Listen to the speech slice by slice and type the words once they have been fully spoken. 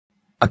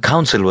A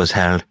council was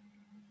held.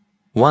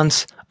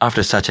 Once,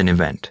 after such an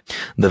event,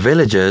 the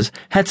villagers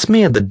had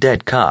smeared the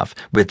dead calf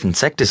with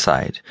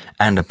insecticide,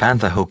 and a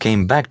panther who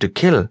came back to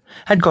kill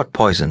had got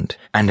poisoned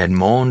and had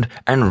moaned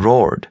and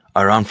roared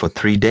around for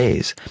 3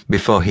 days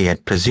before he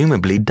had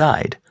presumably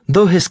died,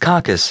 though his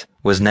carcass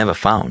was never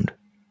found.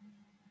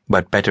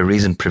 But better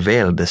reason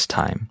prevailed this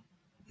time.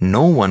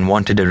 No one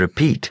wanted a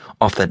repeat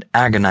of that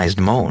agonized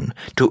moan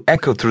to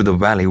echo through the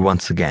valley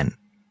once again.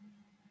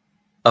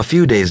 A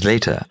few days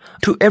later,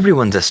 to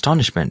everyone's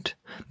astonishment,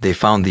 they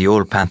found the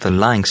old panther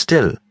lying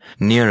still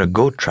near a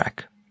goat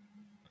track.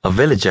 A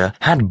villager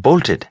had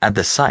bolted at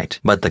the sight,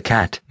 but the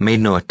cat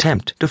made no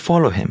attempt to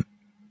follow him.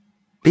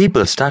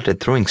 People started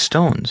throwing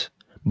stones,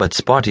 but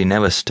Spotty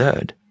never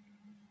stirred.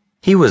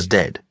 He was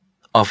dead,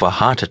 of a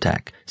heart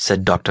attack,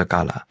 said Dr.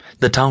 Kala,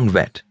 the town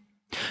vet.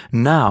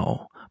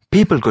 Now,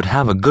 people could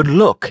have a good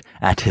look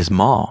at his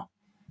maw.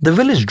 The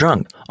village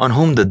drunk on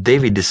whom the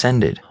Devi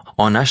descended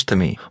on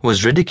Ashtami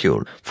was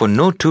ridiculed, for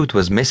no tooth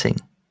was missing.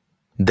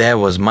 There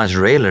was much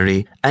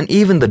raillery, and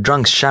even the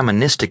drunk's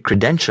shamanistic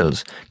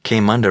credentials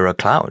came under a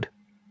cloud.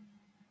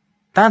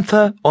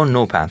 Panther or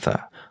no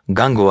panther,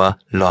 Gangua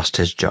lost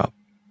his job.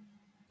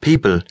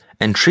 People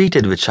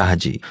entreated with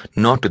Shahaji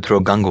not to throw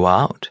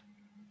Gangua out.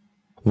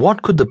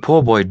 What could the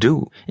poor boy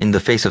do in the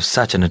face of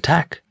such an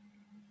attack?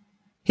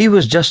 He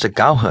was just a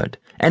cowherd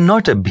and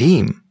not a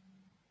bheem.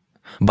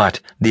 But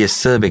the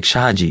acerbic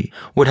Shahaji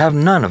would have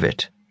none of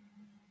it.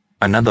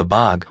 Another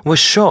Bagh was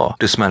sure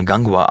to smell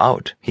Gangua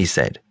out, he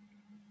said.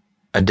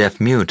 A deaf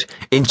mute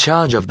in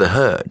charge of the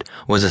herd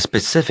was a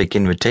specific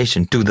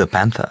invitation to the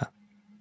panther.